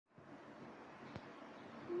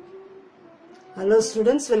Hello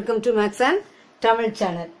students, welcome to Max and Tamil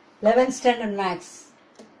channel. 11th standard Max.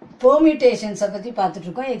 Permutations பத்தி பார்த்துட்டு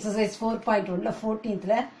இருக்கோம். Exercise 4.1 ல 14th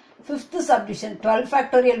ல 5th subdivision 12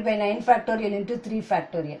 factorial by 9 factorial into 3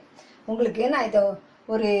 factorial. உங்களுக்கு நான் இத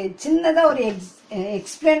ஒரு சின்னதா ஒரு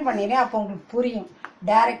எக்ஸ்பிளைன் பண்ணிரேன், அப்ப உங்களுக்கு புரியும்.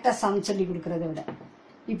 டைரக்ட்டா சம் சொல்லி கொடுக்கறதை விட.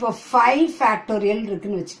 இப்போ 5 factorial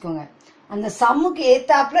இருக்குன்னு வெச்சுக்கோங்க. அந்த சம்முக்கு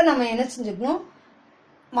ஏத்தாப்ல நம்ம என்ன செஞ்சுக்கணும்?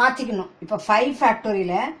 மாத்திக்கணும். இப்போ 5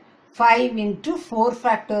 factorial 5 into 4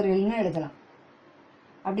 factorial னு எழுதலாம்.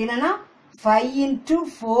 அப்படி இல்லனா 5 into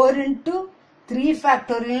 4 into 3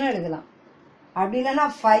 factorial னு எழுதலாம். அப்படி இல்லனா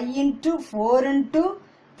 5 into 4 into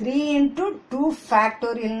 3 into 2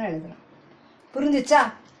 factorial னு எழுதலாம். புரிஞ்சுச்சா?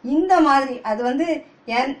 இந்த மாதிரி அது வந்து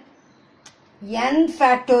n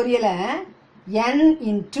factorial n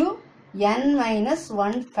into n minus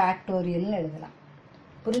 1 factorial னு எழுதலாம்.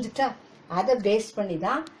 புரிஞ்சுச்சா? அதை பேஸ் பண்ணி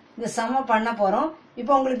தான் இந்த சம்ம பண்ண போறோம்.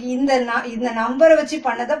 இப்போ உங்களுக்கு இந்த நம்பரை வச்சு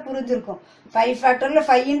பண்ணதா புரிஞ்சிருக்கும். 5 factorial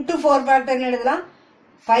 5 into 4 factorial எழுதலாம்.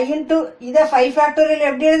 5 into இத 5 factorial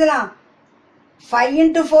எப்படி எழுதலாம்? 5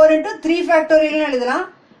 into 4 into 3 factorial எழுதலாம்.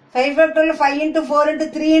 5 factorial 5 into 4 into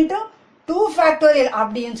 3 into 2 factorial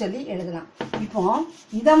அப்படின்னு சொல்லி எழுதலாம். இப்போ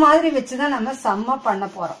இத மாதிரி வச்சுதான் நம்ம சம்ம பண்ண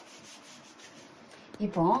போறோம்.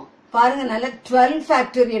 இப்போ பாருங்க, நல்ல 12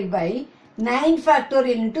 factorial by 9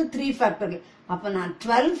 factorial into 3 factorial. அப்ப நான்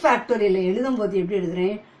 12 factorial எழுதும் போது எப்படி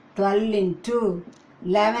எழுதுறேன்? 12 into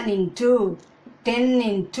 11 into 10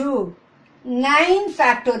 into 9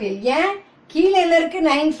 factorial. ஏன் கீழே என்ன இருக்கு?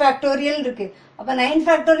 9 factorial இருக்கு. அப்ப 9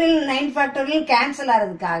 factorial கேன்சல்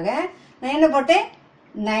ஆறதுக்காக நான் என்ன போட்டேன்?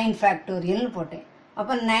 9 factorial போட்டேன். அப்ப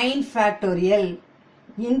 9 factorial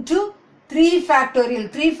into 3 factorial.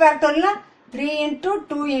 3 factorial 3 into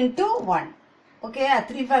 2 into 1. Okay,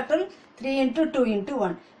 3 factorial 3 into 2 into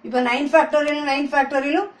 1. இப்போ 9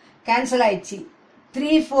 factorial cancel ஆயிடுச்சு.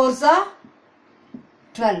 3 4s are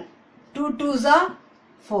 12. 2 2s are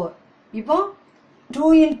 4. இப்போ 2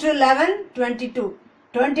 into 11 22.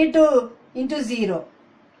 22 into 0.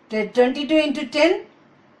 22 into 10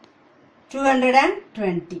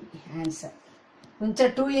 220. Answer. Kuncha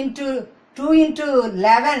 2 into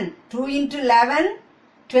 11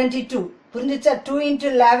 22. புரிஞ்சுச்சா? 2 into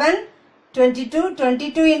 11 22.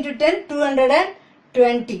 22 into 10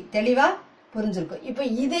 220. தெளிவா புரிஞ்சிருக்கும். இப்போ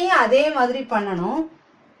இதையும் அதே மாதிரி பண்ணணும்.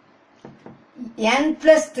 n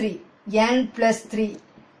plus 3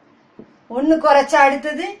 ஒன்னு குறைச்சா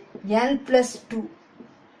அடுத்தது n plus 2,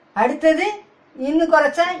 அடுத்தது இன்னும்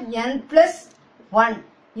குறைச்சா n plus 1.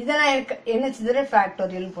 இதெல்லாம் என்ன செய்யறேன்?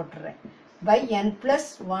 ஃபேக்டோரியல் போட்டுறேன். by n plus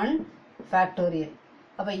 1 factorial.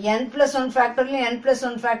 அப்ப n plus 1 factorial n plus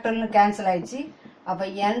 1 factorial cancel ஆயிடுச்சு. அப்ப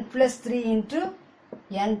n plus 3 into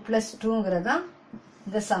n plus 2ங்கிறதான்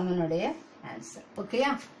இந்த சம்மினுடைய ஆன்சர்.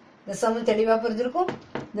 ஓகேயா? இந்த சம் தெளிவா புரிஞ்சிருக்கும்.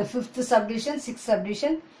 இந்த 5th subdivision 6th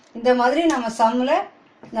subdivision இந்த மாதிரி நம்ம சம்ல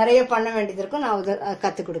நிறைய பண்ண வேண்டியது இருக்கும். நான்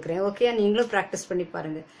கத்து கொடுக்குறேன். ஓகேயா? நீங்களும் பிராக்டிஸ் பண்ணி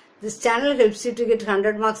பாருங்க. This channel helps you to get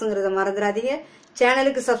 100 marksங்கிறத மறந்துடாதீங்க.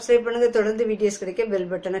 சேனலுக்கு சப்ஸ்கிரைப் பண்ணுங்க. தொடர்ந்து வீடியோஸ் கிடைக்க பெல்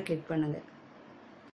பட்டனை கிளிக் பண்ணுங்க.